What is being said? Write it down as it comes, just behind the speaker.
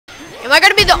Am I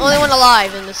gonna be the only one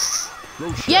alive in this?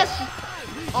 Yes, you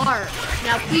are.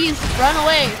 Now please run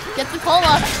away. Get the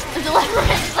cola and deliver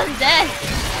it. I'm dead.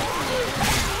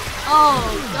 Oh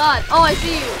God. Oh, I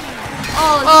see you.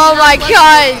 Oh my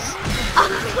God.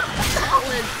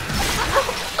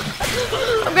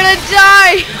 I'm gonna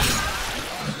die.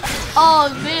 Oh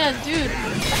man, dude.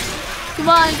 Come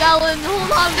on, Goblin.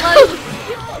 Hold on, buddy.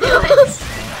 Do it.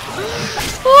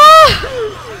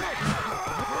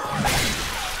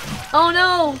 Oh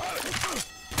no.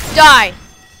 Die.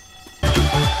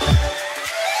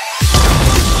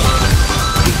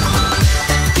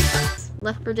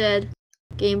 Left 4 Dead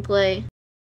gameplay.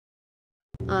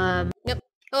 Yep.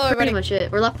 Oh, Pretty much it.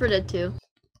 We're Left 4 Dead 2.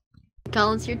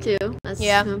 Colin's here too. That's who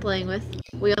I'm playing with.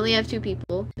 We only have 2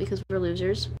 people because we're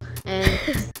losers. And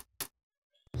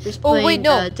just playing, wait,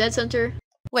 no. Dead Center.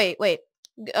 Wait.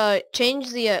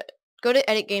 Change the go to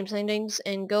edit game settings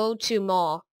and go to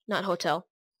mall, not hotel.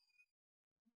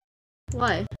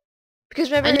 Why? Because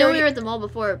remember I know we were at the mall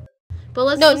before, but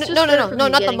let's no, just not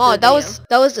the mall. That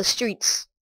was the streets.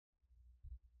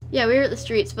 Yeah, we were at the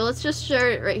streets, but let's just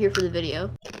share it right here for the video.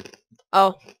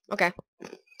 Oh, okay.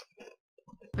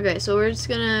 Okay, so we're just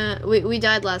gonna we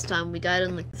died last time. We died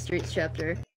in like the streets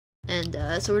chapter, and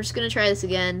so we're just gonna try this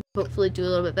again. Hopefully, do a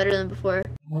little bit better than before.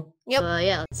 Yep.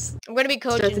 Yeah, let's. I'm gonna be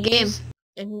coaching start the game.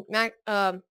 And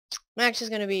Max is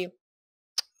gonna be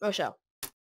Rochelle.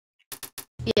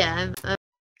 Yeah, I'm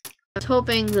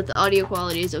hoping that the audio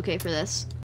quality is okay for this.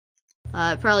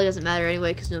 It probably doesn't matter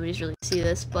anyway because nobody's really gonna see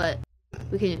this, but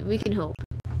we can hope.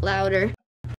 Louder.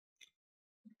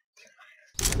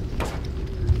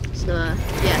 So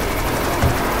yeah.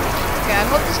 Okay, I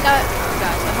hope this guys, I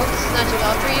hope this is not too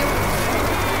loud for you.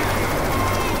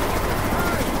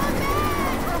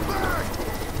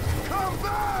 Come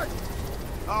back!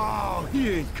 Oh, he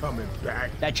ain't coming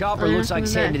back. That chopper looks like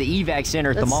it's heading to the evac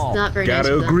center at the mall. Not very nice.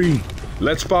 Gotta agree.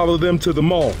 Let's follow them to the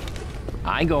mall.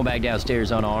 I ain't going back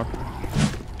downstairs unarmed.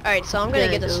 Alright, so I'm gonna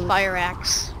get this fire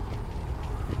axe.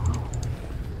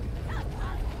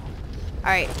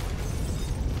 Alright.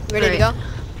 Ready to go?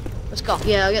 Let's go.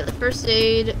 Yeah, I'll get the first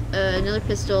aid, another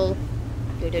pistol,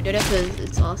 because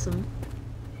it's awesome.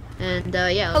 And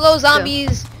yeah. Hello,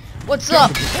 zombies. What's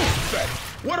up?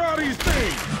 What are these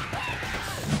things?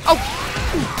 Oh.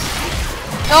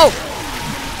 Oh.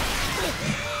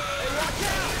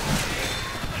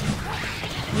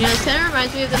 You know, this kind of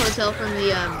reminds me of the hotel from the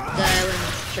Dead Island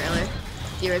trailer,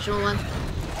 the original one.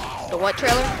 The what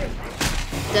trailer?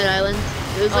 Dead Island.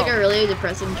 It was like a really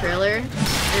depressing trailer,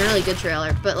 and a really good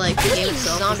trailer, but like the game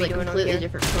itself was like completely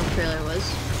different from what the trailer was.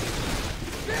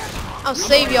 I'll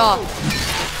save y'all.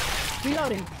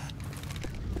 Reloading.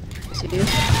 See you.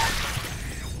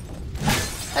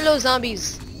 Hello,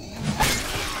 zombies.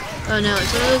 Oh no,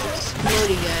 it's one of those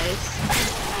explodey guys.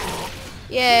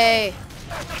 Yay.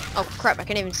 Oh crap, I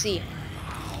can't even see.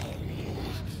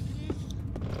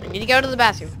 I need to go to the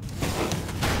bathroom.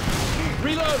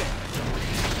 Reloading.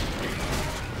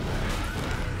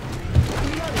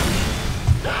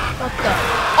 What the?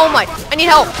 Oh my! I need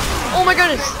help! Oh my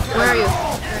goodness! Where are you?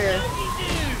 Where are you?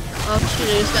 Oh shoot!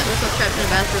 I just got myself trapped in a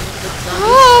bathroom with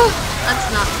zombies. That's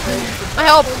not good. My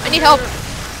help! I need help!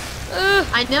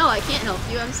 I know. I can't help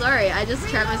you. I'm sorry. I just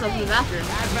trapped myself in the bathroom.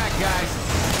 Back, back, guys.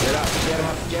 Get up! Get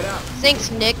up! Get up!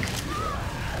 Thanks, Nick.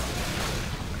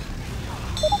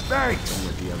 Thanks.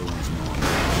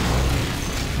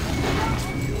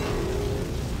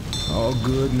 All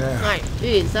good now. Alright.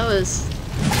 Jeez, that was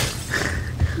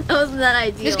that wasn't that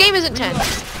ideal. This game is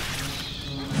intense.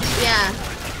 Yeah.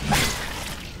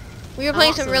 We were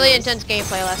playing some really intense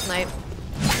gameplay last night.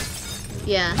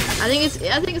 Yeah. I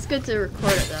think it's good to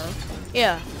record it though.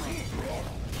 Yeah.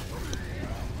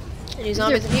 Any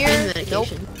zombies in here? Nope.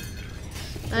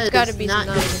 There's gotta be not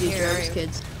some good zombies to in do here, drugs, right?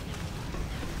 kids.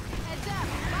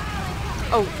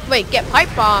 Oh, wait, get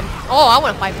pipe bomb. Oh, I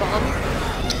want a pipe bomb.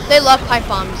 They love pipe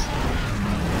bombs.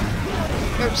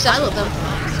 They're obsessed with them.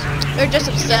 They're just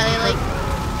obsessed.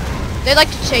 Yeah, they like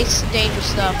to chase dangerous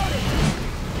stuff.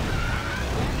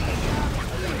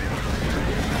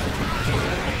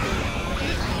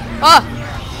 Ah!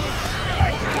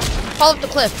 Fall off the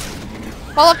cliff.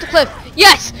 Fall off the cliff.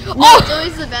 Yes! No, Oh! it's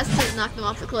always the best to knock them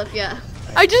off the cliff. Yeah.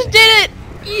 I just did it!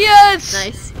 Yes!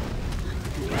 Nice.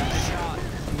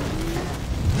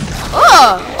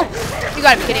 Oh! You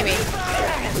gotta be kidding me.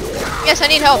 Yes, I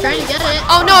need help. Trying to get it.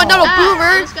 Oh no, no, no, I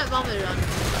boomer! just got vomited on.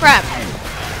 Crap.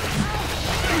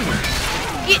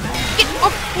 Get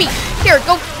off me. Here,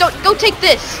 go take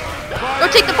this. Go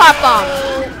take the pipe bomb.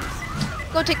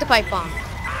 Go take the pipe bomb.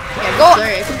 Yeah, go.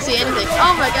 Sorry, I couldn't see anything.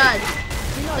 Oh my god.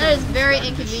 That is very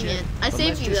inconvenient. I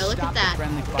saved you though, look at that.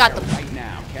 Got them.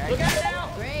 Okay.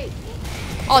 Great.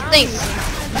 Oh, thanks.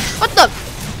 What the?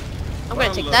 I'm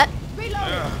gonna take that.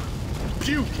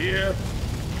 Puke here.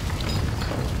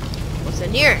 What's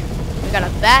in here? We got a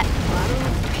bat.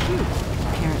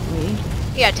 Apparently.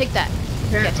 Yeah, take that.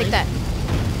 Yeah, take that.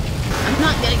 I'm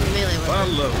not getting the melee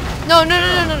weapon. Follow. No,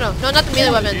 not the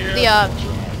melee weapon. The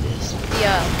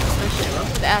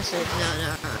acid.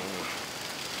 No.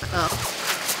 Oh.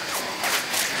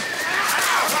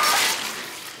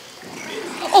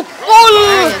 Oh, I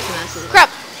oh! have some acid. Crap!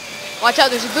 Watch out,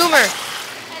 there's a boomer.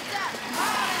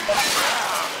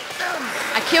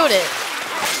 I killed it.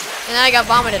 And then I got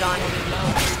vomited on.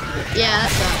 Yeah,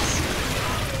 that sucks.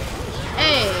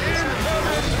 Hey.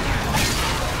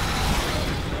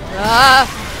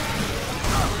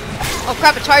 Oh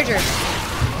crap, a charger.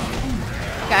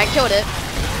 Okay, I killed it.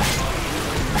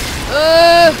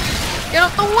 Get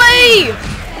out the way!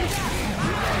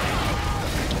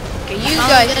 Okay, you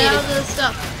guys Get need out to... of this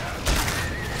stuff.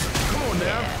 Come on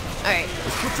now. Alright.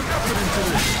 Let's put some effort into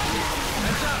this.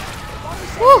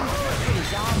 Woo!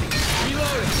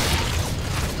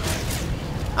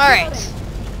 Alright.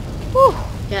 Whew.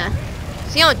 Yeah.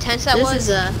 See how intense that This was? is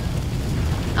a.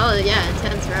 Oh yeah,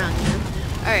 intense round. Yeah.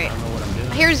 Alright.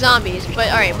 I hear zombies, but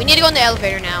alright, we need to go in the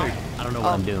elevator now. I don't know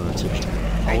what I'm doing.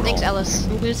 Alright, thanks, Ellis.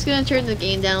 I'm just gonna turn the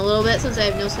game down a little bit since I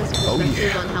have no sense of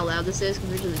perspective on how loud this is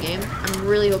compared to the game. I'm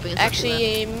really hoping it's not too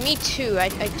Actually, me too. I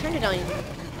turned it on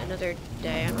another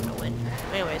day. I don't know when.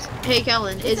 Anyways. loud. Hey,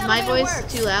 Kellen, is my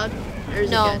voice too loud? Or is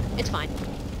No, it good? it's fine.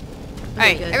 Okay,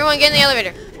 Alright, good. everyone get in the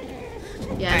elevator.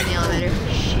 Yeah, in the elevator.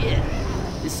 Shit.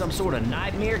 This is some sort of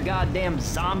nightmare, goddamn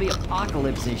zombie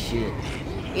apocalypse and shit.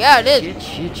 Yeah, it is.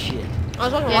 Shit. I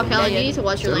was watching Yeah, Walking Kellen, you Dead. need to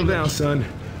watch your Settle down, language. son.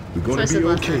 We're gonna That's what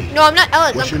I be said last okay. No, I'm not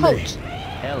Ellis. What's I'm your Coach.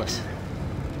 Ellis.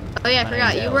 Oh yeah, I My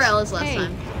forgot. name's You were Ellis. Ellis last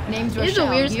time. Name's These are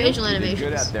the weirdest facial Good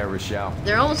animations. out there, Rochelle.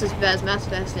 They're almost as bad as Mass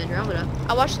Effect Andromeda.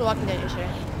 I watched The Walking Dead yesterday.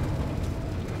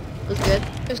 It was good.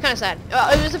 It was kind of sad.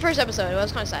 It was the first episode. It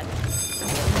was kind of sad.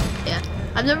 Yeah.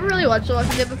 I've never really watched The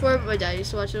Walking Dead before, but my dad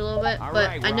used to watch it a little bit. All But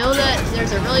right, I know that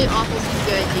there's a really awful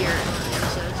CGI deer in one of the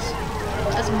episodes.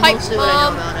 That's Pipe mostly what I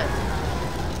bomb. know about it.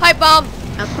 Pipe bomb.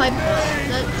 A pipe bomb.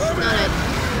 That's not it.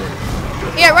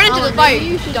 Yeah, run into Oh, the fire, maybe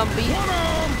you you should- dumpy. I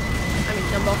mean,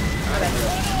 Dumbo. My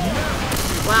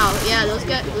bad. Wow, yeah, those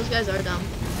guys are dumb.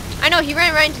 I know, he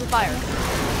ran right into the fire.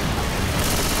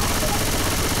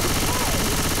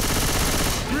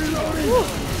 Woo.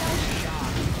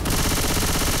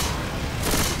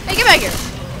 Hey, get back here.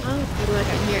 Oh, what do I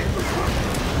got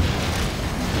here?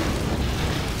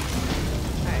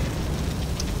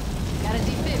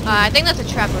 I think that's a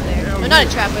trap over there. No, not a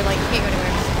trap, but like, you can't go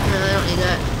anywhere. No, I don't need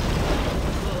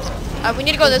that. We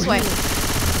need to go this way.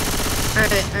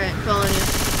 Alright, I'm following you.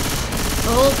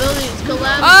 The whole building's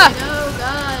collapsing. Ah! Oh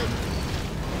god.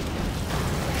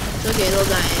 It's okay, they'll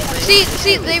die anyway.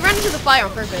 See, they run into the fire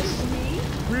on purpose.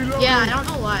 Reloading. Yeah, I don't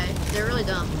know why. They're really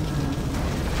dumb.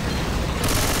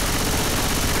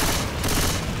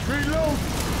 Reload.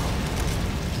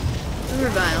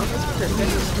 Revile. That's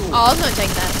perfect. Oh, I was gonna take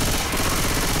that.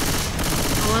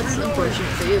 Well, that's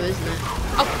unfortunate for you, isn't it?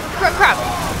 Oh, crap.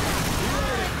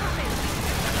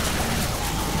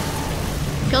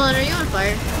 Kellen, are you on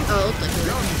fire? Oh, it looks like you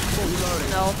were.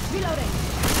 No.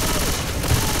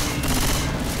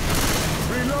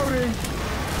 Reloading.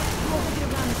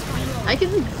 I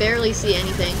can barely see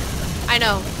anything. I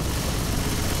know.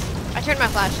 I turned my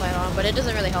flashlight on, but it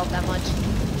doesn't really help that much.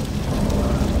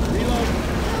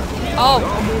 Oh,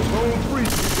 Almost home free.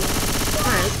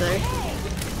 Alright, that's better.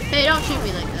 Hey, don't shoot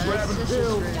me like that. That's just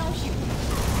rude.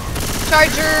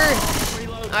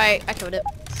 charger. Alright, I killed it.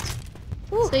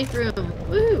 Woo. Safe room.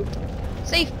 Woohoo!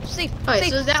 Safe. Alright,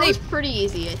 safe, so that safe. was pretty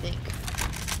easy, I think.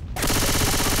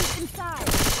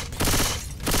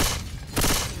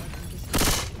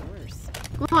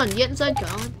 Come on, get inside,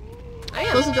 Colin. I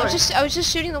am. Close the door. I was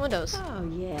just shooting the windows. Oh,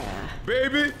 yeah.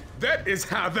 Baby, that is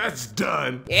how that's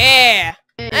done. Yeah.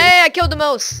 Hey, I killed the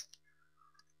mouse.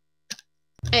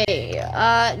 Hey,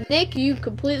 Nick, you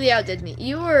completely outdid me.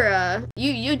 You were,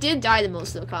 you did die the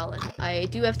most though, Colin. I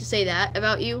do have to say that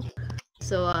about you.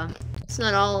 So, it's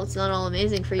not all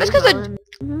amazing for you, That's 'cause Colin.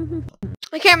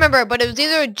 I can't remember, but it was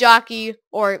either a jockey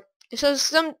or it was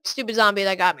some stupid zombie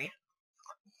that got me.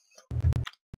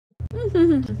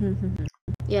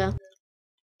 Yeah.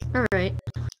 Alright.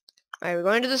 Alright, we're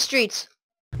going to the streets.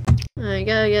 I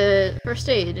gotta get first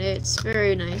aid. It's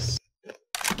very nice.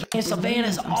 And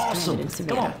Savannah's awesome.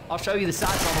 Come on, I'll show you the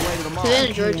sights on the way to the mall.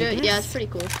 Savannah, Georgia? Yeah, it's pretty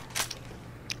cool.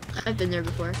 I've been there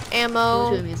before. Go to a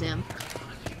Ammo. museum.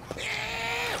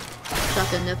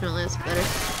 Shotgun, definitely, that's better.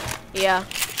 Yeah.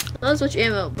 Not as much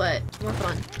ammo, but more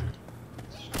fun.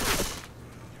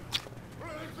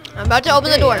 I'm about to open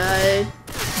the door. Alright,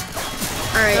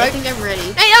 I think I'm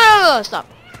ready. Hey, no, stop.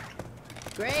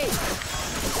 Great.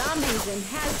 Zombies and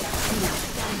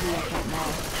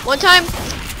One time,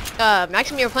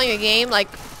 Max and me were playing a game, like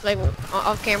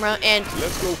off camera, and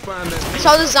Let's go find I that.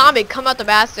 saw this zombie come out the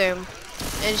bathroom,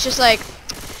 and it's just like,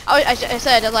 I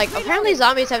said, like, apparently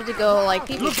zombies have to go, like,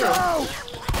 pee pee too.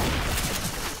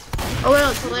 Oh, well,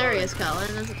 it's hilarious, Colin.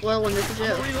 That's a wonderful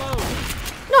joke.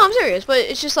 No, I'm serious, but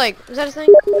it's just like, is that a thing?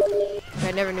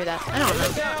 I never knew that. I don't know.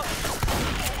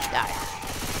 Die.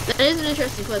 That is an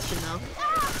interesting question, though.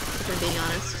 If I'm being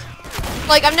honest.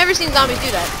 Like, I've never seen zombies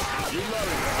do that.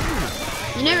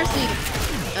 You never see.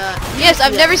 Yes,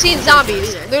 I've never seen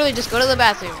zombies either. literally just go to the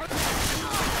bathroom.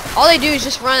 All they do is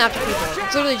just run after people.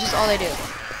 It's literally just all they do.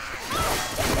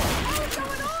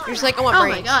 You're just like, I want Oh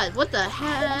brains. my god, what the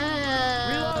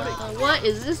hell? What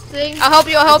is this thing? I'll help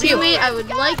you, I'll help you. Teammate, I would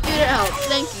like you to help.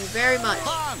 Thank you very much.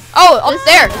 Oh, up This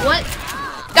there. thing- What?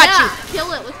 Got yeah, you.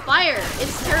 Kill it with fire.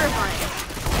 It's terrifying.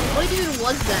 What even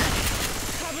was that?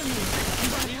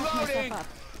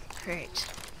 Great.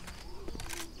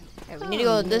 Okay, we need to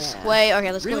go this way.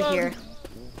 Okay, let's go here.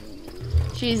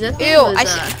 Jeez, that thing Ew, was,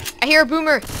 I hear a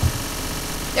boomer.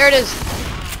 There it is.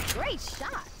 Great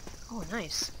shot. Oh,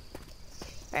 nice.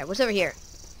 Alright, what's over here?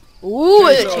 Ooh,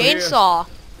 a Chainsaw chainsaw.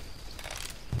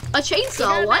 a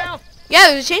chainsaw. What? Yeah,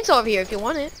 there's a chainsaw over here if you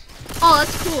want it. Oh,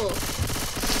 that's cool.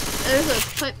 There's a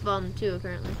pipe bomb too,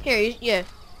 apparently. Here, yeah.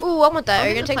 Ooh, I want that. Are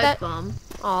you I'll gonna get take the pipe that? bomb.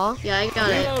 Aw. Yeah, I got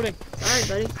it. Sorry,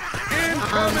 buddy.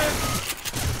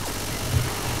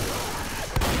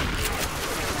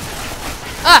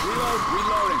 Ah!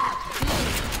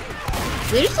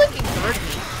 They just like ignored me.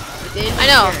 Like, they didn't I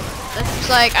know. care. That's It's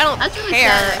like, I don't That's really care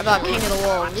sad, about actually. King of the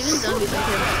Wolves. even zombies don't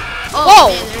care about. Oh Whoa!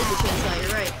 man, there's a chainsaw.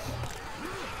 You're right.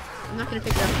 I'm not gonna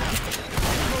pick it up now.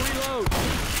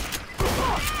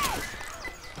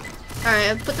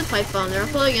 Alright, I put the pipe bomb there. I'm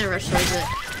probably gonna rush towards it.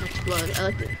 Explode. I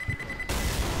like it.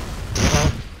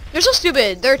 They're so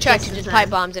stupid. They're attracted Just in to time. pipe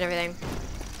bombs and everything.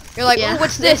 You're like, Yeah. ooh,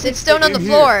 what's this? It's stone on the In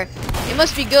here. floor. It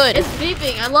must be good. It's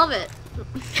beeping. I love it.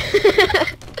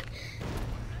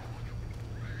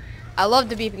 I love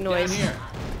the beeping noise.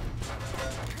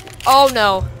 Oh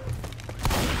no.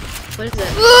 What is it?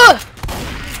 Ugh!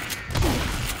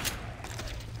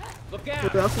 We're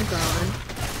broken, Colin.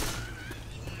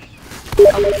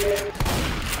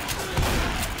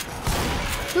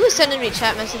 Who is sending me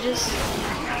chat messages?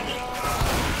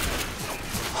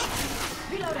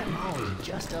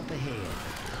 Just up ahead.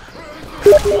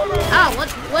 Ah,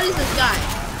 what is this guy?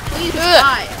 Please Ugh.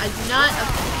 die. I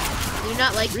do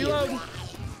not like you.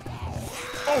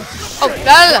 Oh,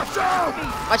 no.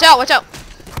 Watch out, watch out.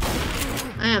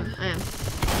 I am.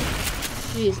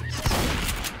 Jesus.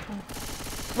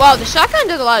 Wow, the shotgun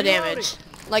does a lot of damage.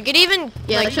 Like, it even,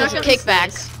 Yeah, like, the does shotgun is kickbacks.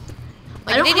 nice.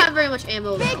 Like, I don't it have very much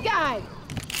ammo though. Big guy.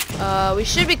 we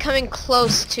should be coming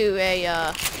close to a,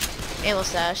 ammo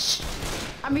stash.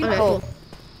 Okay, Oh. cool.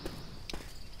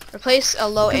 Replace a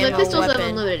low 'Cause my ammo pistols have weapon.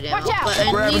 unlimited ammo, Watch out. but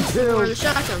I Grab need and some more of the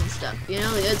kills. shotgun stuff. You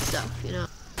know, the good stuff. You know,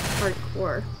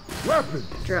 hardcore Weapon.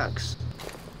 drugs.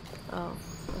 Oh,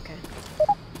 okay.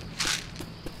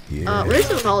 Yeah, Where's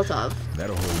the Molotov?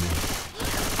 that'll hold me.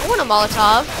 I want a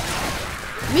Molotov.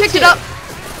 Picked it too. up.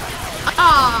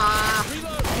 Ah,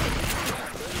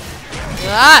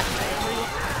 Ah!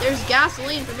 there's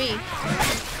gasoline for me.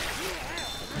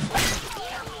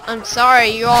 I'm sorry,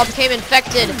 you all became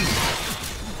infected.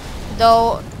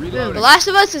 Though, The Last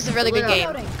of Us is a really good game.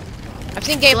 I've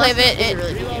seen gameplay of it, It's a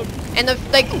really good game. and the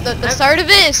start of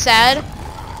it is sad.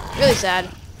 Really sad.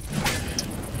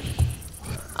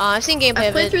 I've seen gameplay I've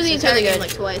of played it. through the so it's entire really game good.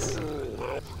 like twice.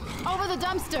 Over the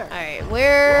dumpster. Alright,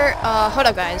 where, hold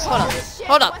up guys, hold up,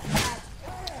 hold up.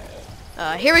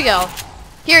 Here we go.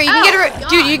 Here, you can get a,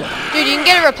 dude, you can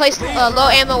get a replaced, low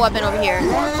ammo weapon over here.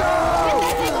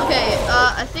 Okay,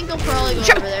 I think I'll probably go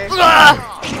over there.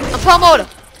 I'm pro mode.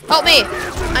 Help me.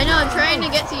 I know, I'm trying to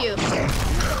get to you.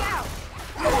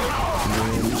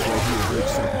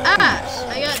 Ah!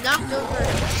 I got knocked over.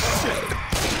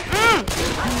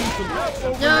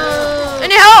 No! I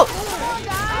need help.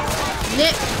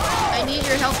 Nick, I need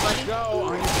your help, buddy.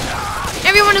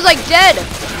 Everyone is like dead.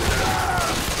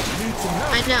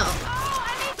 I know.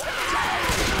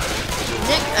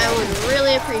 Nick, I would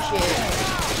really appreciate it.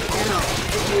 Your help.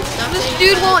 If you stop This getting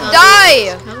dude hit by won't the die.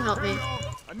 zombies, come help me.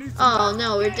 Oh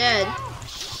no, we're dead.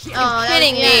 Oh, that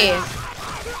Kidding was the me. end.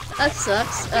 That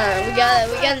sucks. We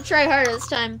gotta try harder this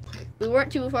time. We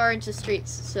weren't too far into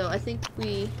streets, so I think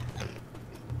we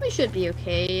should be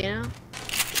okay, you know?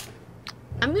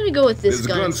 I'm gonna go with this There's a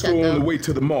gun gun set store on the though. way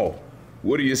to the mall.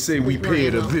 What do you say we More pay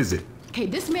it a ammo. visit? Okay,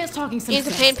 this man's talking some Need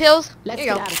some sense. pain pills? Let's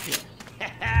Here you get go. out of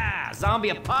here. Zombie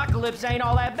apocalypse ain't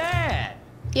all that bad.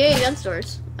 Yay, gun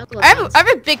stores. I love I guns. have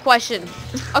a big question.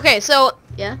 Okay, so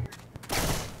Yeah.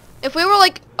 if we were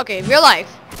like, okay, real life,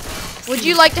 would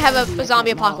you like to have a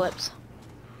zombie apocalypse?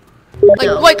 Like,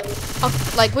 No.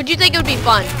 like, would you think it would be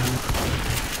fun?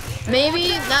 Maybe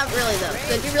not really though.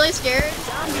 'Cause I'd be really scared.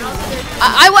 And also there'd be-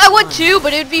 I would too,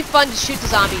 but it would be fun to shoot the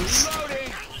zombies.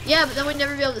 Yeah, but then we'd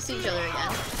never be able to see each other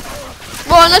again.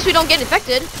 Well, unless we don't get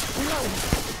infected.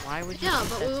 Why would you Yeah, think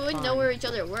but we that's wouldn't know fun? where each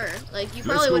other were. Like, you Let's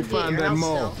probably go wouldn't be at find your that house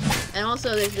mall. still. And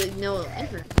also, there's like, no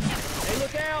internet. Hey,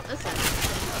 look out! That's not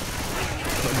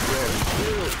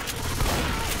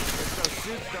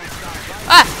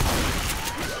Ah!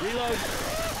 Reload.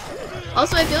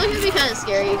 Also, I feel like it'd be kind of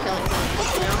scary killing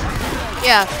zombies, you know?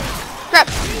 Yeah. Crap.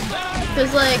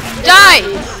 Because, like, they're Die!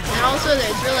 zombies, and also,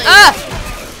 it's really, Ah!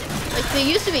 like, they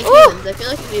used to be Ooh! humans. I feel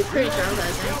like it'd be pretty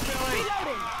traumatizing.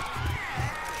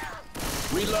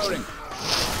 Reloading.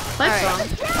 Pipe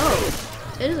Alright. bomb.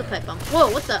 Oh, it is a pipe bomb. Whoa,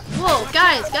 what the? Whoa,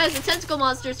 guys, the tentacle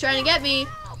monster's trying to get me.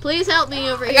 Please help me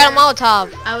over I here. got a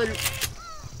Molotov.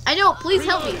 I know, please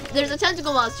help me. There's a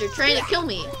tentacle monster trying to kill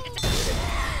me.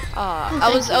 I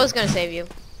was gonna save you.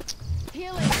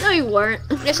 No, you weren't.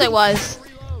 Yes, I was.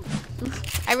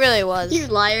 I really was. You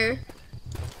liar.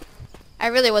 I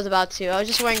really was about to. I was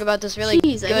just worrying about this really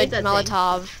Jeez, I hate good that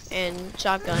Molotov and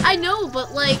shotgun. I know,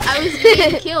 but like, I was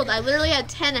getting killed. I literally had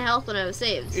 10 health when I was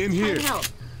saved. In 10 here.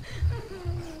 health.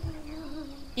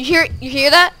 You hear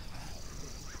that?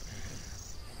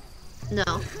 No.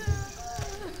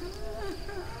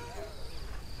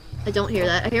 I don't hear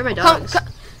that. I hear my Come, dogs.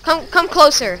 come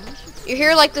closer. You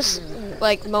hear like this,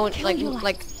 like moan,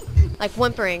 like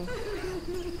whimpering.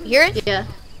 You hear it? Yeah.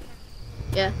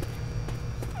 Yeah.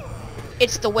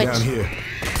 It's the witch. Down here.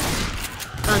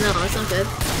 Oh no, that's not good.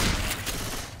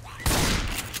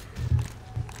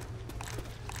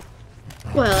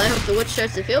 Well, I hope the witch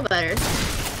starts to feel better.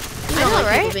 I know, don't like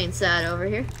right? people being sad over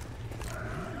here.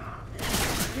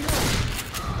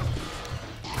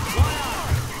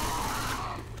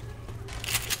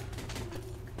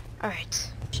 All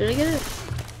right. Should I get it?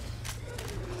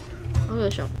 I'll go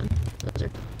shotgun. Those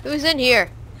are. Who's in here?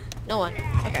 No one.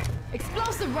 Okay.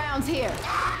 Explosive rounds here.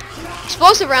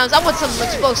 Explosive rounds. I want some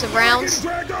explosive rounds.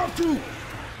 Dragged off too.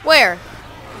 Where?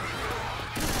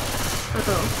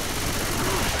 Uh-oh.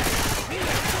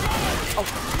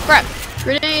 Crap.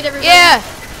 Grenade, everybody! Yeah.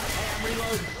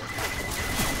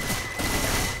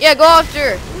 Yeah, go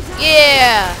after.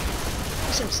 Yeah.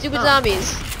 Some stupid Oh.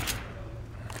 zombies.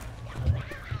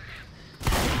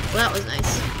 Well, that was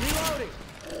nice.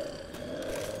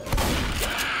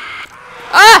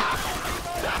 Ah!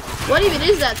 What even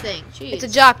is that thing? Jeez. It's a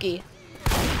jockey,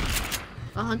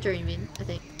 A hunter, you mean, I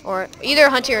think. or either a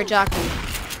hunter or a jockey.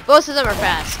 Both of them are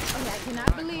fast. I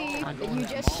cannot believe that you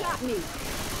just shot me.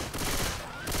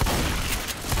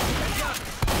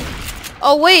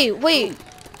 Oh wait.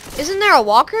 Isn't there a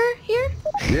walker here?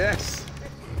 Yes.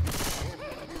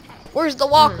 Where's the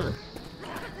walker?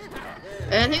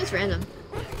 I think it's random.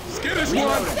 Skittish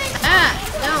one. Ah!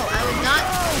 No, I did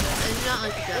not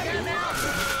like the jockey.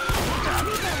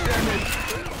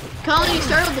 Colin, you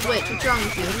startled the witch. What's wrong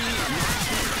with you?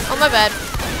 Oh my bad.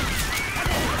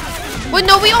 Wait,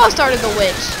 no, we all started the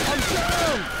witch.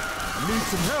 Need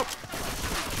some help.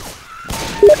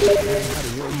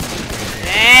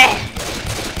 Eh.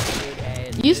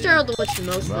 You startled the witch the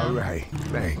most, All though. right.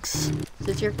 Thanks.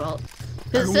 So it's your fault.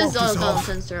 Because it Gotta says walk this Colin off.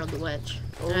 Sen startled the witch.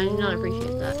 And I do not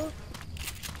appreciate that.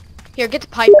 Here, get the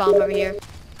pipe bomb over here.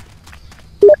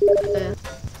 Okay.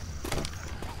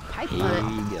 Here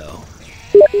you go.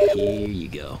 Here you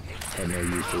go. Had no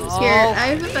use for this. Here, I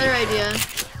have a better idea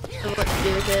of what to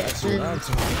do with it. That's what I'm And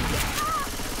talking about.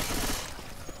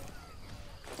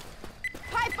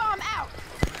 Pipe bomb out.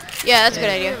 Yeah, that's a good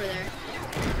over idea. there.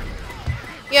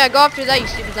 Yeah, go after that, you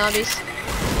stupid zombies.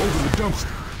 Over the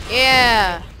dumpster.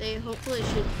 Yeah. They hopefully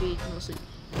should be mostly.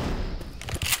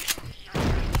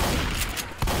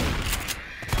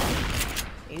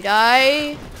 You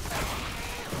die.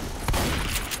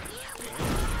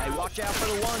 Hey, watch out for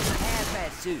the ones in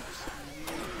hazmat suits.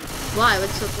 Why?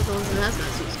 What's up with the ones in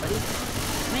hazmat suits, buddy?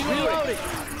 Reloading.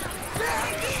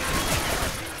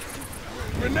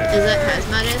 Is that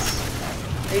hazmat is?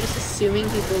 Are you just assuming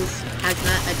people's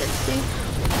hazmat identity?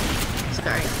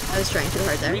 Sorry, I was trying too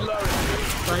hard there.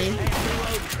 Funny.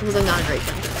 It was not a very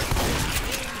fun joke.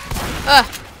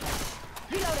 Ugh.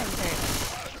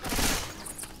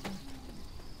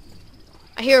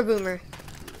 I hear a boomer.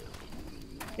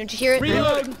 Don't you hear it?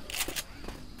 Reload.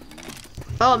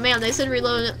 Oh man, they said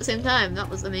reload at the same time. That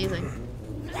was amazing.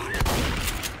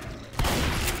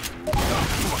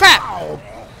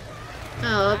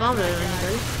 vomit on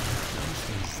anybody.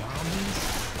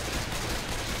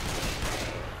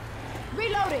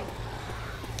 Reloading.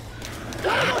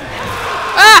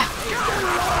 Ah!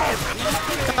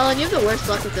 Colin, you have the worst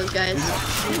luck with those guys.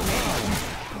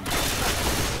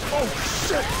 Oh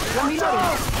shit! Watch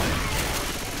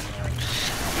out!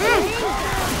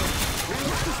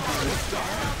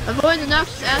 Avoid the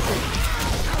noxious acid.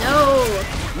 No.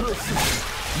 Listen,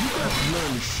 you gotta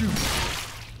learn to shoot.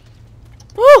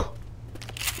 Woo!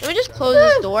 Let me just close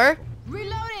this door.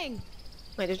 Reloading.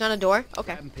 Wait, there's not a door?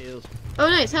 Okay. Pills. Oh,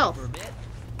 nice health.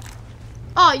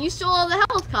 Oh, you stole all the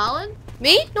health, Colin.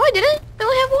 Me? No, I didn't. I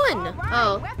only have one.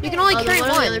 Oh, You can only then carry one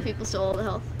of the one. other people stole all the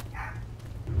health.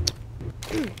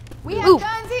 We have Ooh.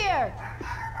 guns here.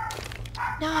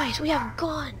 Nice, we have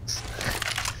guns.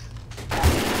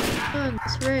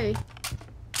 Guns, Ray.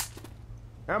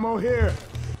 Ammo here.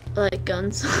 I like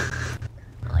guns.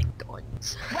 I like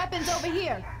guns. Weapons over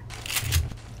here.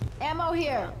 Ammo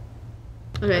here.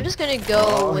 Okay. I'm just gonna go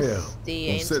Oh, with hell. the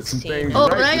Gonna set some AIM-16. things Oh,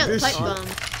 right but I with got the this pipe shit.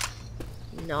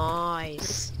 bomb.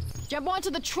 Nice. Jump onto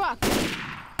the truck.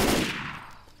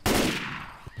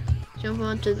 Jump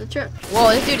onto the truck.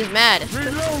 Whoa, this dude is mad.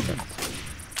 Reloading.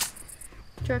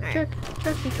 Truck, Alright.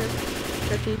 trucky, truck.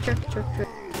 Trucky, truck.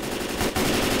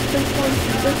 Jump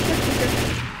onto the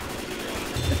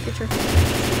trucky, truck.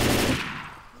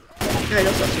 Alright,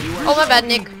 I'll stop. Oh, my bad,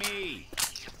 Nick. Me.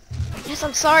 Yes,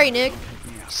 I'm sorry, Nick.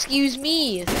 Excuse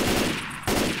me.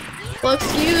 Well,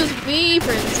 excuse me,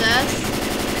 princess.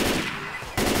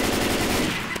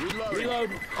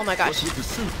 Reload. Oh my gosh. With the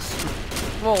suits.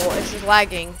 Whoa, this is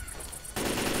lagging.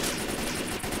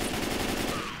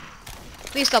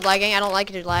 Please stop lagging. I don't like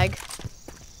it to lag.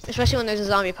 Especially when there's a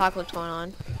zombie apocalypse going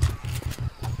on.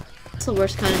 That's the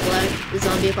worst kind of lag. The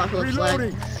zombie apocalypse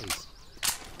Reloading. lag.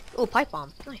 Ooh, pipe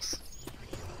bomb. Nice.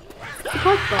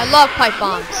 Pipe I bomb. love pipe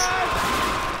bombs.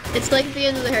 It's like the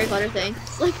end of the Harry Potter thing.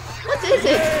 It's like, what is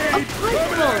it? A pipe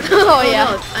bomb. Oh, yeah.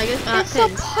 No, I guess It's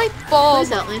pins. a pipe bomb. Please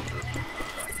help me.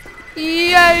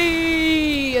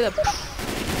 Yay!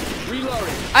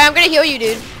 Reloading. I'm gonna heal you,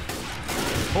 dude.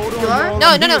 Hold on, You are? y'all, No,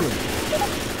 I'm no, no. healing.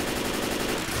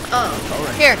 Oh. All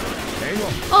right. Here. Hang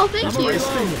on. Oh, thank I'm you. gonna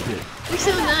sting a bit. You're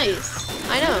so nice.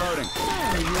 I know.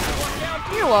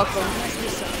 Reloading. You're welcome.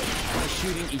 We're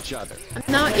shooting each other. I'm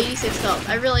now at 86 health.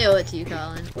 I really owe it to you,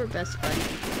 Colin. We're best buddies.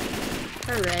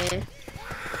 Hooray.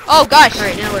 Oh gosh.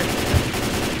 Alright, now we're...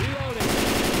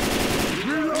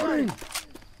 Reloading.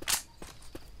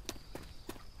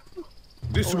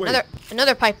 This way.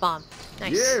 Another pipe bomb.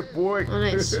 Nice. Yeah, boy. Oh,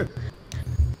 nice.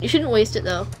 You shouldn't waste it,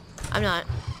 though. I'm not.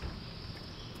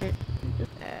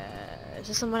 Is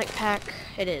this a medic pack?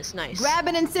 It is. Nice. Grab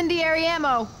an incendiary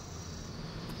ammo.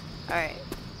 Alright.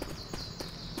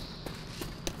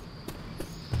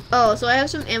 Oh, so I have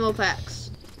some ammo packs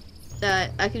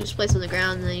that I can just place on the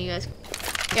ground and then you guys...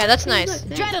 Yeah, that's nice.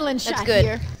 Adrenaline shot good.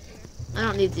 here. I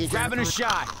don't need the Grabbing a adrenaline.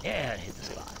 shot. Yeah, it hit the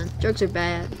spot. Jokes are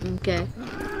bad. Okay.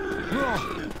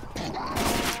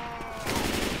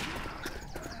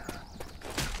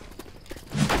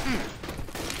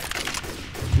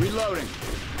 Reloading.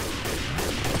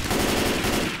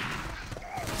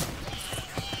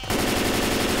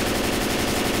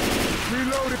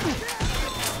 Reloading.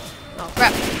 Oh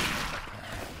crap.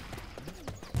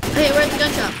 Hey, we're at the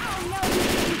gun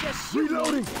shop.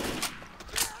 Reloading.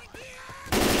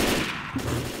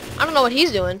 I don't know what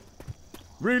he's doing.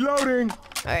 Reloading.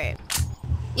 Alright. Hey,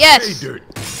 Yes! dirt.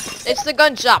 It's the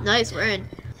gun shop. Nice, we're in.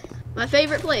 My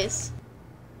favorite place.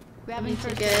 Grabbing Need to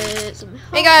first. get some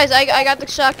help. Hey guys, I got the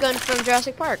shotgun from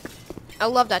Jurassic Park. I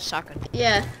love that shotgun.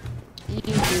 Yeah. You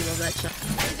do love that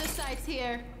shotgun. Laser sights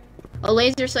here. A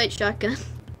laser sight shotgun.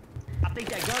 I think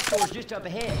that gun store's just up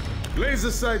ahead.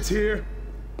 Laser sights here.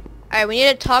 Alright, we need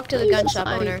to talk to the gun Laser shop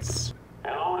owner. sights.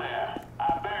 Hello there.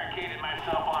 I barricaded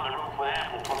myself on the roof with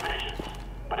ample provisions.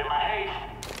 But in my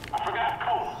haste, I forgot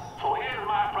coal. So here's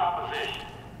my proposition.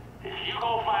 If you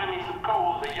go find me some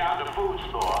coals at yonder food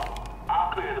store,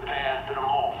 I'll clear the path to the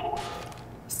mall for you.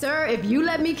 Sir, if you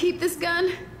let me keep this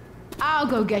gun, I'll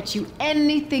go get you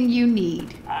anything you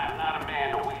need. I'm not a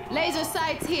man to wait. Laser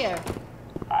sights here.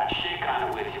 I'd shake kind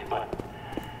of with you, but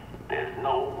there's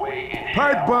no way in hell.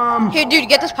 Pipe bomb. Here, dude,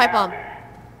 get this pipe bomb.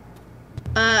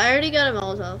 I already got a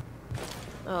Molotov.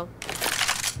 Oh,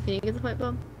 Can you get the pipe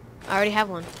bomb? I already have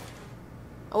one.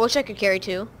 I wish I could carry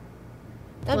two.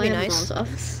 That'd Well, be I have a nice.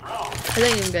 Molotov. I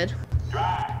think I'm good.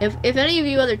 If any of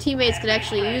you other teammates could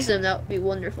actually use them, that would be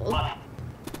wonderful.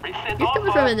 You're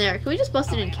coming from in there. Can we just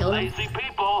bust in and kill him? Lazy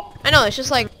people. I know, it's just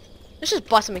like, let's just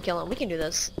bust him and kill him. We can do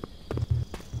this.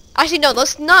 Actually, no,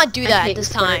 let's not do I that hate this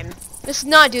this part. time. Let's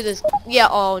not do this. Yeah,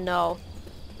 oh no.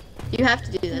 You have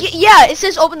to do this. Yeah, it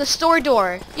says open the store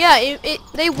door. Yeah,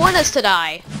 they want us to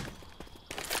die.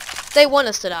 They want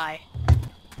us to die.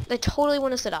 They totally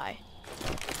want us to die.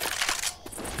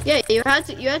 Yeah, you had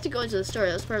to go into the store.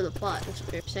 That's part of the plot. That's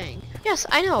what you're saying. Yes,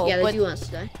 I know. Yeah, they but do want us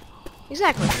to die.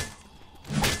 Exactly.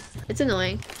 It's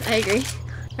annoying. I agree.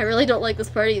 I really don't like this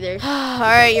part either.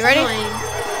 Alright, you ready? Annoying.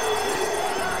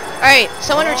 Alright,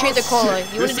 someone retrieve the cola.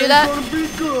 You wanna do that? Gonna be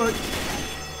good.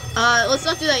 Let's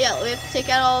not do that yet. We have to take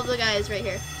out all of the guys right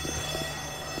here.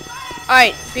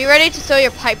 Alright, be ready to throw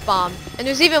your pipe bomb. And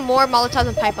there's even more Molotovs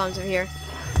and pipe bombs over here.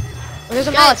 Oh, there's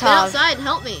a Guys, get Molotov. outside and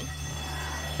help me.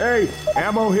 Hey,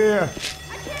 ammo here.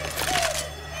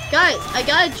 Guys, I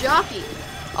got a jockey.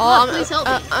 Oh, please help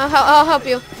me. I'll help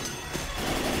you.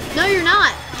 No, you're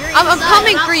not. You're I'm inside.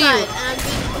 coming for you. outside, and I'm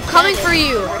being I'm coming for pathetic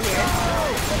you. over here.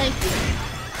 Thank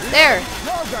you. There.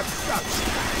 Y'all got stuck.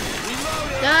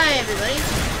 Die, everybody.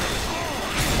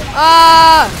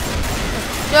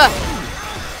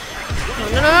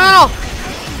 No.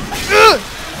 Ugh.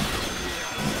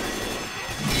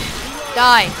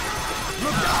 Die.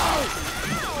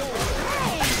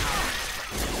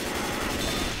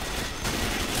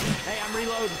 Hey, I'm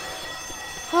reloading.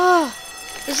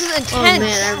 This is intense. Oh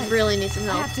man, I really need some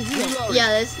help. Reloading. Yeah,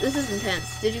 this is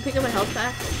intense. Did you pick up a health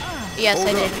pack? Yes,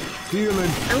 I Hold did. up.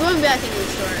 Healing. I'm going back into the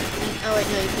store. Oh wait,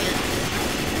 no, you can't.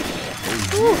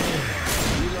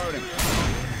 Reloading.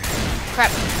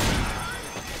 Crap.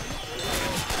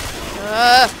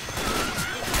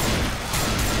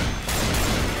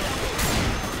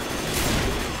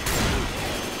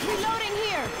 Reloading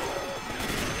here.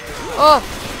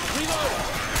 Oh.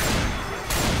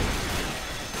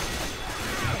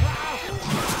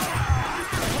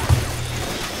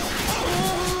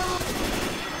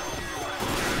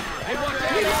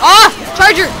 Ah!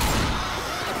 Charger!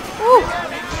 Woo.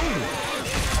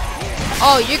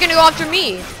 Oh, you're gonna go after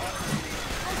me.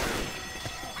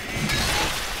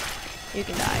 You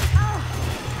can die.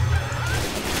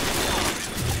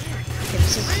 Okay,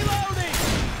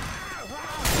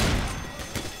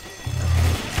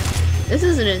 This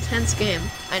is an intense game.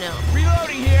 I know.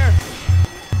 Reloading here.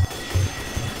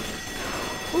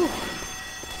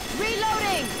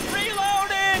 Reloading.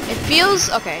 Reloading. It feels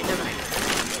okay. Never mind.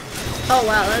 Oh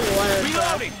wow, that's a lot of.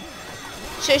 Reloading.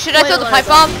 Should I Quite throw a the lot pipe of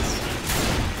bomb? zombies.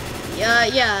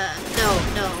 Yeah.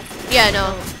 No. Yeah,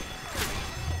 no.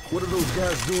 What are those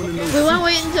guys doing in those We want to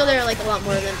wait until they're like a lot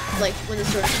more than like when the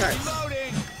storm starts.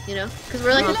 Reloading. You know, because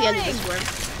we're like at the end of the storm.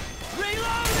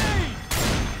 Reloading.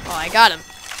 Oh, I got him.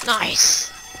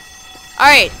 Nice. All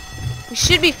right, we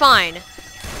should be fine.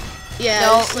 Yeah.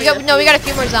 No, it's we like got a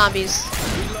few more zombies.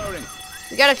 Reloading.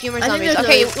 We got a few more I think zombies. there's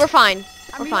Okay, those. we're fine.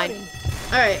 We're fine.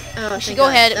 All right. Oh, We should go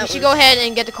ahead. We should go ahead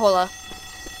and get the cola.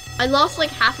 I lost like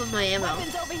half of my ammo.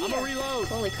 Weapons over I'm here. a reload.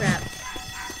 Holy crap!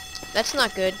 That's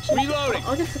not good. Reloading.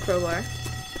 I'll get the crowbar.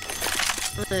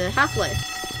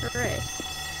 Half-life. All right.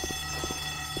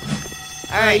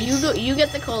 All right. You go. You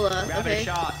get the cola. Grabbing Okay. a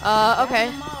shot. Okay.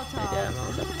 I got 'em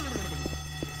also.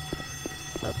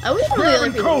 I wish one of the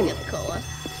other people would get the cola.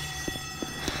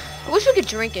 I wish we could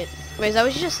drink it. Wait, is that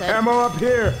what you just said? ammo up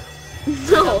here.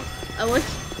 No. I wish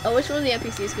one of the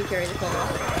NPCs could carry the cola.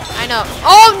 I know.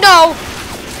 Oh no!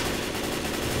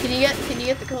 Can you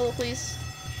get the cola, please?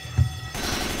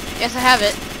 Yes, I have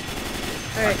it.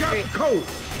 All right, Got great. the code.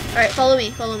 All right, follow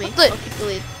me. Follow me. Good. I'll keep the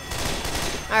lead.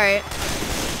 All right.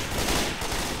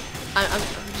 I'm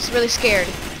just really scared.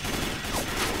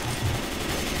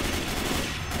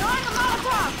 Throwing a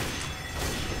Molotov.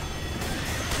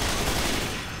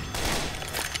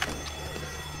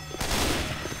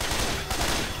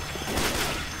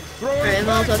 Throw All right, it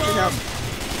Molotov back, should help.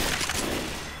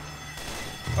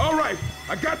 All right,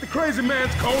 I got the crazy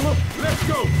man's cola. Let's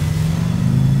go.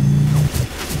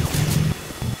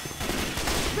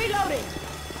 Reloading.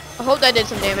 I hope that did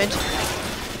some damage.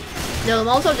 No, the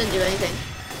Molotov didn't do anything.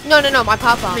 No, my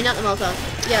pop I bomb. mean, not the Molotov.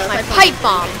 Yeah, the My pipe pipe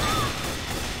bomb. bomb.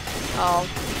 Oh,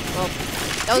 well,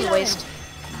 that was a waste.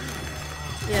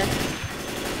 Yeah.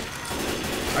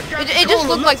 I got the It just cola.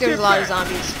 looked like Let's there was a get lot of back.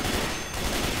 zombies.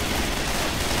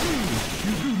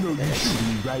 You do know you shooting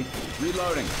me, right?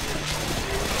 Reloading.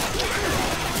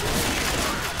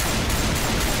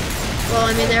 Well,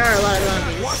 I mean, there are a lot of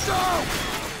zombies. Watch out!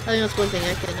 I think that's one thing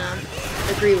I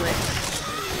can agree with.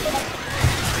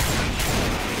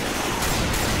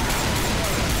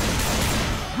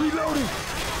 Reloading.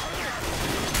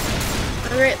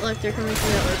 Alright, look, they're coming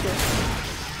through that way too.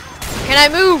 Can I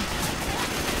move?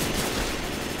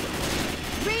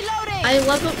 Reloading. I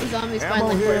love that the zombies find Ammo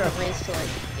like four here. different ways to like,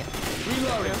 yeah.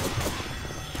 Reloading.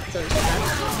 It's always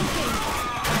fast.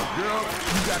 Girl,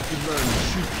 you got to learn to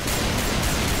shoot.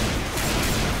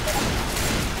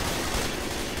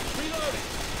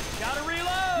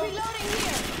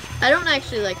 I don't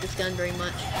actually like this gun very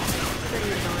much. It's pretty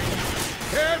annoying.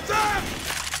 Heads up!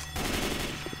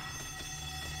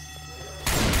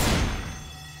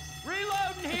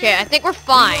 Okay, I think we're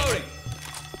fine.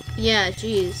 Yeah,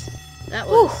 jeez. That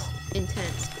was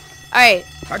intense. Alright,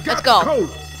 I got let's go. the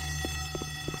cola.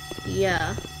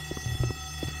 Yeah.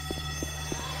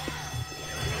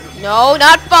 No,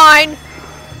 not fine.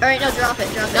 Alright, no, drop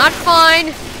it, drop it. Not fine.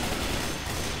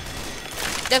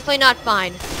 Definitely not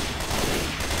fine.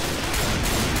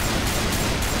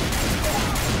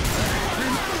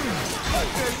 Cut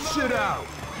that shit out.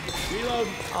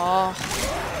 Oh.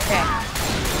 Okay.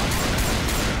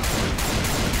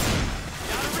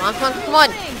 Come on, come on, come on.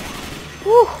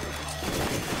 Whew.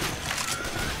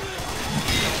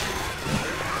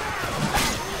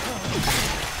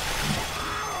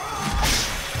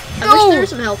 I wish there were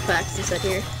some health packs inside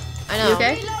here. I know. You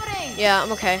okay? Yeah,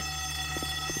 I'm okay.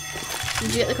 Did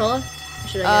you get the cola? Or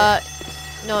should I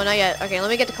get No, not yet. Okay, let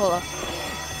me get the cola.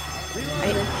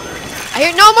 I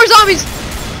hear no more zombies!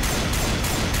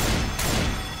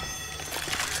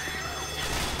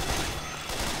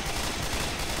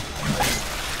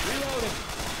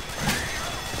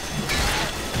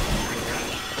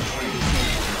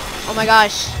 Oh my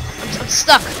gosh. I'm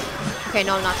stuck. Okay,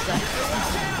 no, I'm not stuck.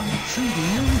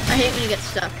 I hate when you get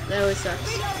stuck. That always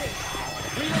sucks.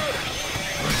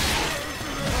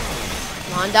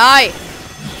 Come on, die.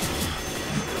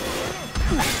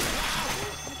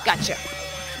 Gotcha.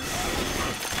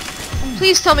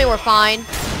 Please tell me we're fine.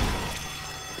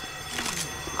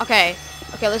 Okay.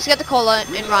 Okay, let's get the cola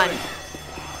and run.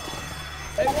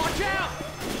 Hey, watch out!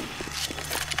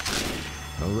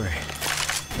 All right.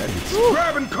 That is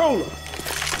grabbing cola.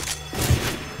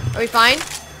 Are we fine?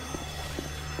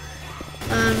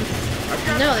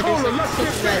 No, they're just like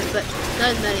some guys, but not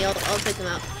as many. I'll take them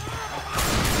out.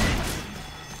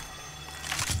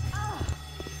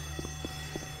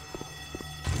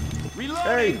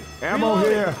 Hey, ammo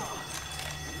here.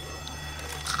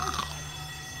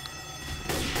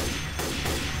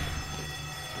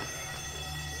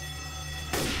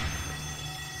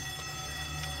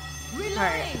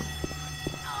 Alright.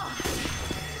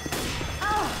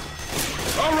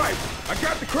 All right, I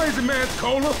got the crazy man's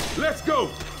cola. Let's go.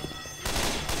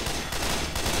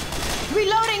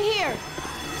 Reloading here.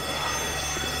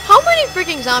 How many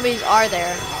freaking zombies are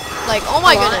there? Like, oh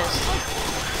my goodness.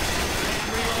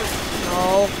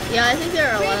 No. Yeah, I think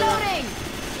there are a lot of them.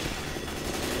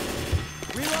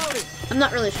 Reloading. I'm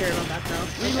not really sure about that though.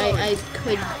 I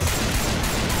could.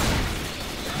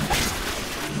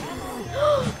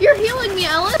 You're healing me,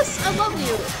 Ellis. I love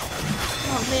you.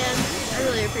 Oh man, I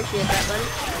really appreciate that, buddy.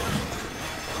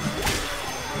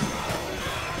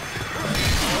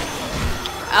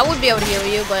 I would be able to heal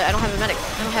you, but I don't have a medic.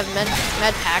 I don't have a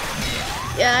med pack.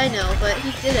 Yeah, I know, but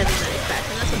he did have a medic pack,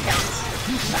 and that's what counts.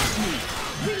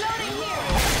 Reloading here.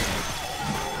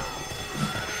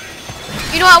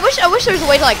 You know, I wish there was a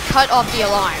way to like cut off the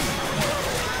alarm.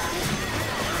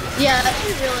 Yeah, that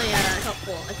would be really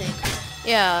helpful, I think.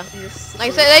 Yeah. in this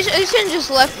Like, so they shouldn't just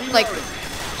left like,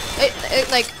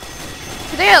 like,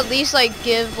 could they at least like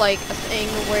give like a thing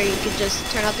where you could just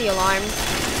turn off the alarm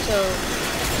so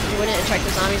you wouldn't attract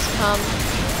the zombies to come?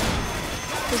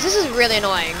 Because this is really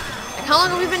annoying. Like, how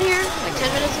long have we been here? Like 10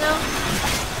 minutes now?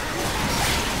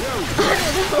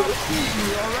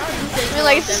 I mean,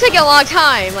 like, it's just taking a long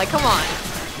time. Like, come on.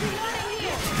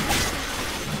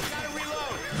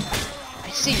 I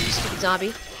see you, stupid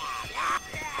zombie.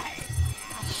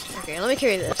 Okay, let me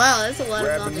carry this. Wow, that's a lot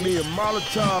of Grabbing me a zombies.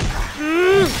 Molotov.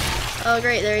 Oh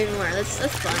great, there are even more. That's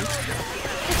fun.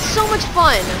 It's so much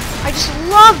fun. I just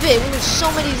love it when there's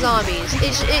so many zombies.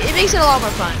 It makes it a lot more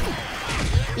fun.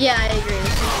 Yeah, I agree.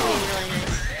 This is being really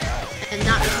nice. And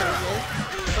not repetitive.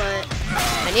 But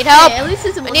I need help. hey, at least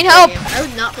it's a I need multiplayer help. game. I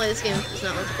would not play this game if it's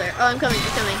not multiplayer. Oh, I'm coming,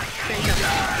 I'm coming. Train coming.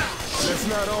 Let's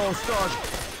not all start.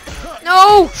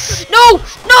 No! No!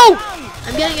 No!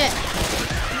 I'm getting it.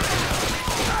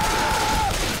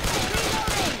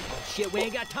 Shit, we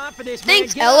ain't got time for this,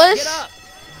 Thanks, man. Ellis. Get up.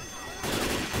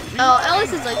 Oh,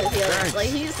 Ellis is like the healer. Like,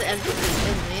 he's the MVP,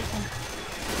 isn't he?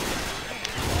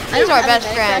 I He's don't our have best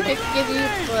a medic friend. pack I could give you,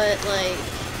 but like,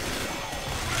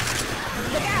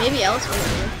 maybe Ellis will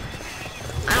heal you.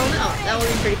 I don't know. That would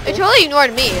be pretty cool. It totally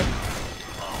ignored me.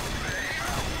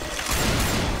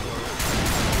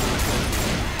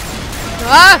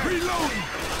 Ah! Reloading.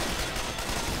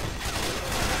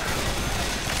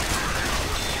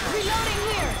 Reloading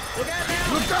here.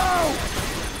 Look out!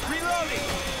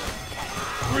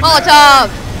 Molotov!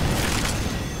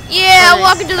 Yeah, Nice.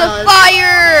 walk into the Oh,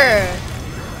 fire!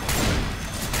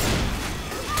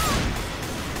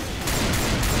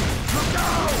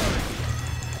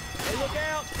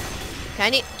 Okay, I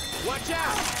need. Watch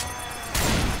out!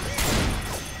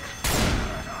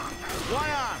 One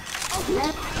arm!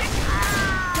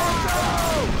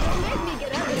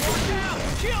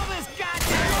 Kill this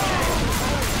goddamn!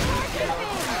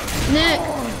 Nick!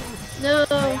 No!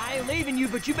 I ain't leaving you,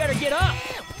 but you better get up.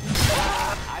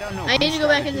 I don't know. I need to go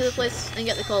back into the place and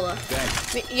get the cola.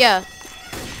 Yeah.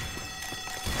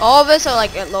 All of us are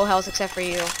like at low health except for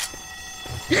you.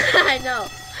 I know.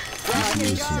 I'm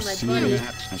getting to my buddy.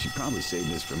 I should probably save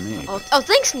this for me. Oh,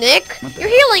 thanks, Nick. You're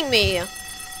healing me.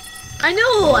 I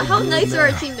know! How nice are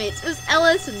our teammates? It was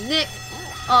Ellis and Nick.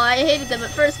 Oh, I hated them at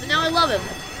first, but now I love him.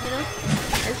 You know?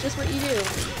 That's just what you do. You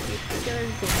get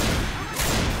everything.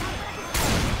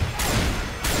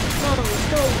 Come on, let's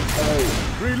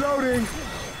go. Reloading!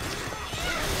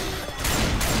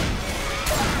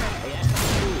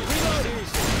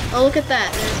 Oh, look at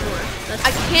that. There's more. That's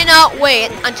I cannot wait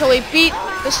until we beat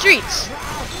the streets.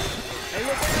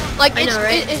 Like, I know,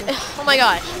 right? Oh my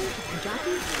gosh.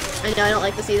 I know, I don't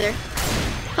like this either.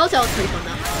 Hotel was pretty fun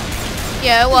though.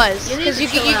 Yeah, it was. You need Because to you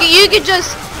chill could out. you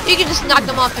could just knock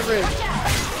them off the roof.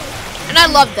 And I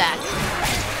love that.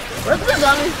 What if the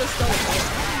zombies just don't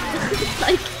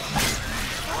like,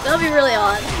 that would be really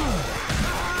odd.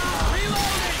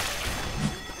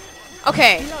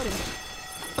 Okay.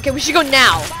 Okay, we should go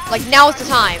now. Like, now is the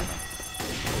time.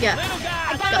 Yeah.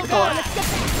 Got the cola.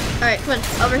 Alright, come on.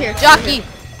 Over here. Jockey.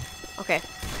 Okay.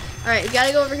 Alright, we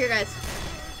gotta go over here, guys.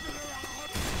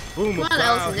 Boom, Come on,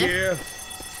 Ellis and Nick. here.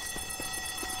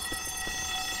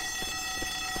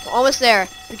 We're almost there.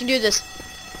 We can do this.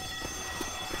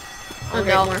 Oh Okay,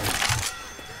 no. more.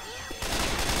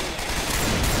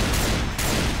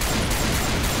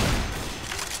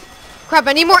 Crap,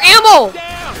 I need more ammo!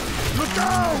 Look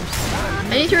out!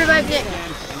 I need to revive Nick.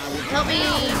 Help me.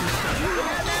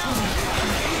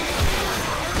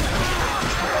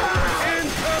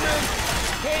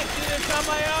 Can't do this on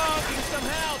my own. Need some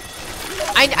help.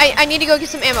 I need to go get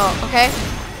some ammo, okay?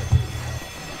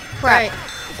 Crap. Alright.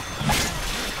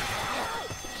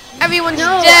 Everyone's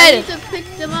No, I dead! need to pick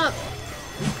them up.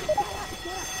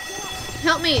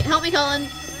 Help me, Colin.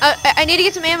 I need to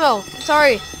get some ammo. I'm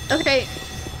sorry. Okay.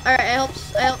 Alright, I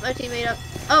helped my teammate up.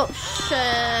 Oh,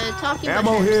 shit. Talking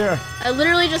Ammo mushrooms. here. I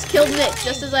literally just killed Nick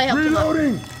just as I helped him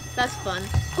Reloading. up. That's fun.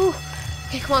 Ooh.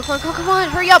 Okay, come on, come on,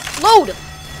 hurry up, load!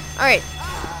 Alright,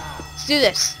 let's do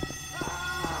this.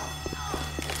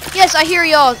 Yes, I hear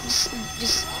y'all just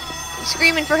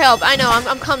screaming for help. I know,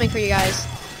 I'm coming for you guys.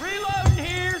 Reloading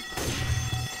here.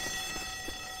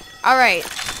 Alright.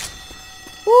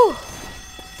 Woo.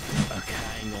 Okay,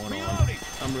 I ain't going on.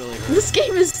 I'm really hurt. This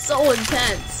game is so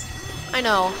intense. I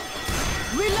know.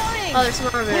 Reloading! Oh, there's some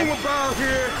more over Boom there. about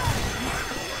here.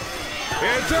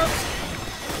 Hands up.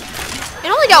 It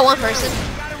only got one person.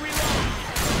 Gotta reload.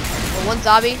 Well, one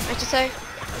zombie, I should say.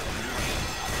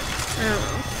 I don't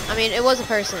know. I mean, it was a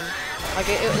person. Like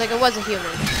it was a human.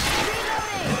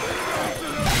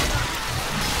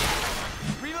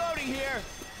 Reloading here.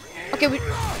 Okay, we.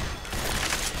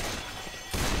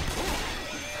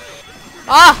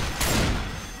 Ah!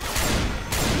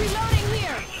 Reloading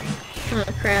here! Oh,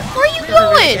 crap. Where are you That was a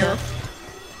going? kill.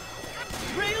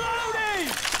 Reloading.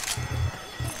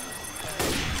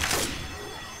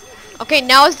 Okay,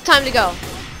 now is the time to go.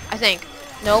 I think.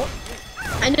 No.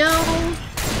 I know.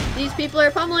 These people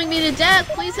are pummeling me to death.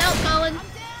 Please help, Colin.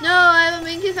 No, I'm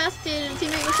incapacitated.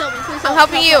 Teammate, please help me. Please help. I'm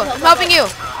helping you. I'm helping you.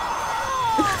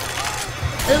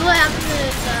 This is what happens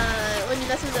when you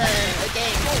mess with a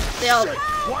gang. They all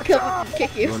come and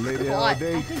kick you. Gonna lay there A all lot.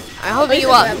 day. I'm helping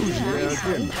you up. Yeah,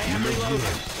 again.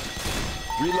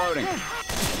 Reloading.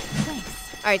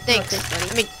 Alright, thanks. Thanks, buddy.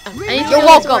 I mean, I need to you're go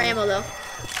get some more welcome. ammo, though.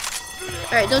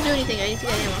 Alright, don't do anything. I need to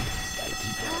get ammo.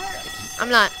 I'm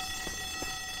not.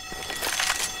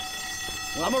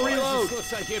 I'm a reload. This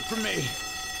looks like it for me.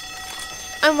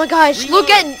 Oh my gosh, look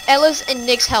at Ellis and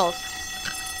Nick's health.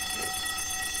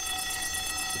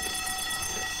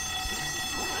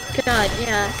 God,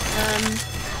 yeah.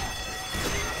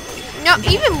 No,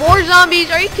 even more zombies?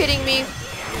 Are you kidding me?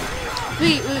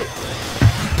 Wait. Reloading.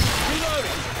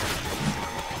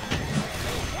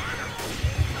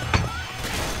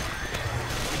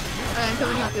 Alright, I'm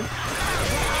coming to help you.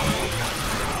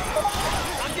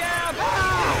 I'm down.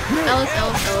 Ellis.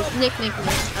 Nick. I need you.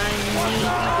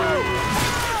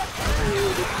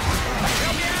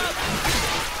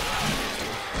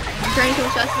 I'm trying to come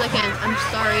as fast as I can. I'm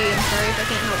sorry if I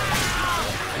can't help.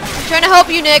 I'm trying to help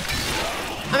you, Nick.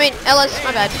 I mean, Ellis,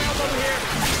 my bad.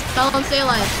 Colin, stay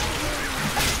alive.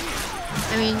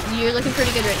 I mean, you're looking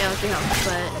pretty good right now with your health,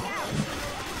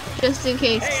 but just in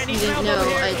case you didn't know,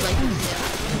 I'd like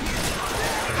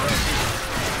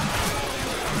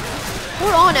to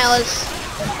Hold on, Alice.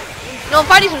 No, I'm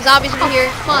fighting some zombies over here.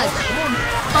 Punch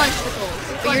the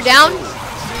goals. But you're down?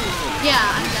 Yeah,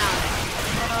 I'm down.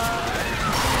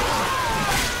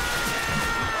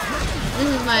 This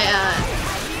is my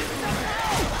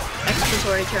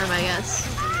exclamatory term, I guess.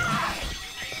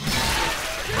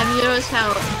 Have you noticed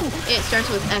how it starts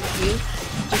with FU?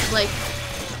 Just like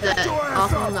that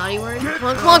awful naughty word? Come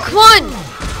on, come on, come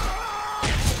on!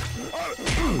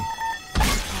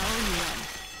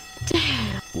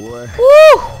 Boy.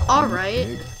 Woo!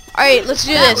 Alright. Alright, let's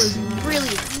do That this. was really,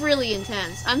 really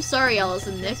intense. I'm sorry, Alice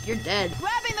and Nick, you're dead.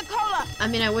 Grabbing the cola. I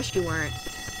mean, I wish you weren't.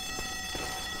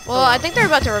 Well, I think they're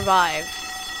about to revive.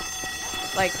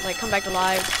 Like come back to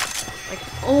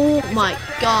life. Oh my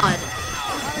god.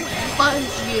 Fudge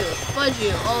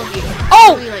you, all of you.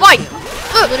 Oh, Nobody likes fight!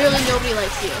 you. Literally nobody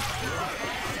likes you.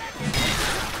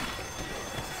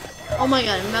 Oh my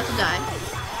god, I'm about to die.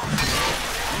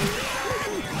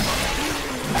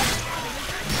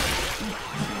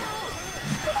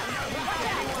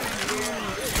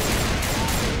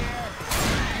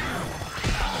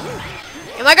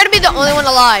 Am I gonna be the only one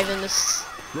alive in this?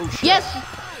 Yes, you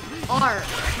are.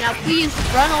 Now please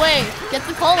run away. Get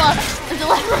the cola and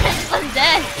deliver it. I'm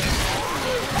dead.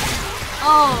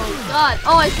 Oh god.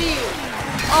 Oh, I see you.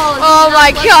 Oh, Oh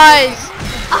my god!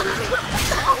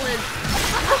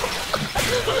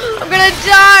 I'm gonna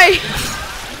die!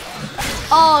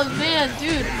 Oh man,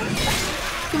 dude.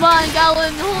 Come on,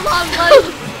 Goblin. Hold on, buddy.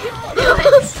 Do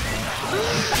it.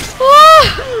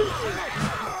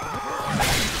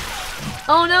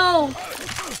 Oh no.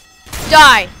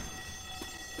 Die!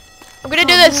 I'm gonna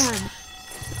do this! Man.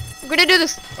 I'm gonna do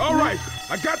this! All right,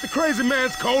 I got the crazy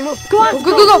man's cola. Go on,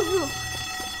 go!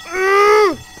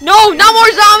 No, not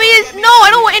more zombies! No, I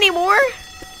don't want any more!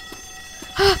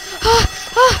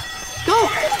 Go.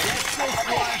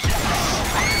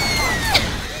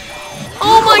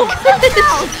 Oh my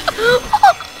goodness!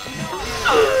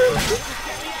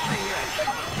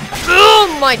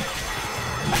 Oh my!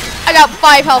 I got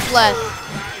 5 health left.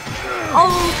 Oh,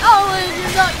 Colin,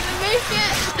 you're not gonna make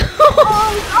it.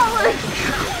 Oh, Colin.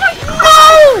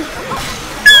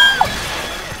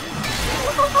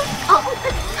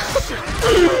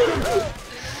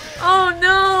 Oh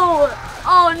no!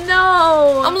 Oh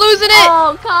no! I'm losing it!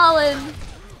 Oh, Colin.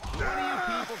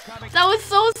 That was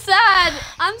so sad.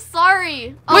 I'm sorry.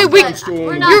 Wait, Oh, we- but Store on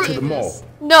we're the not way to doing the mall. this.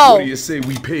 No. What do you say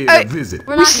we pay it Alright. a visit?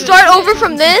 We're We not doing start this. over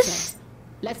from this?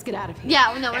 Let's get out of here.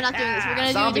 Yeah, no, we're not doing this. We're gonna do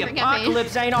a Zombie different campaign.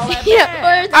 apocalypse ain't all that Yeah. bad.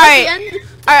 That was Alright. the end.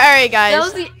 Alright, guys. That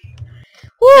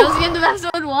was the end of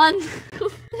episode 1.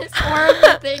 This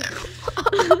horrible thing.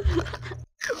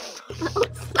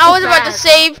 I was about to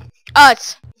save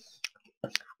us.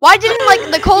 Why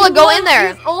didn't the cola go in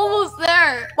there? He's almost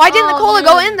there. Why didn't the Oh, cola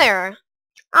go man. in there?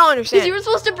 I don't Because understand. you were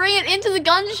supposed to bring it into the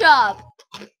gun shop.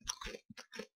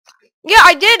 Yeah,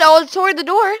 I did. I was toward the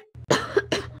door.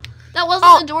 That wasn't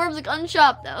Oh. the door of the gun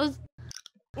shop. That was.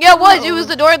 Yeah, it was. It was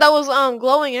the door that was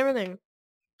glowing and everything.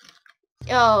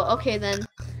 Oh, okay then.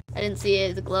 I didn't see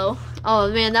it as a glow. Oh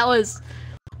man, that was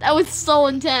so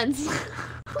intense.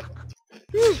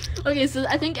 Okay, so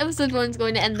I think episode 1 is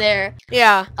going to end there.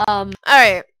 Yeah.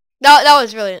 Alright. That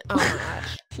was really. Oh my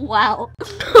gosh. Wow.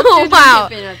 Oh wow.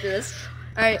 Campaign after this.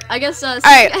 All right, I guess see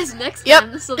Alright. you guys next Yep.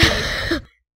 time. This will be.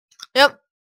 Yep.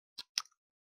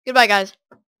 Goodbye, guys.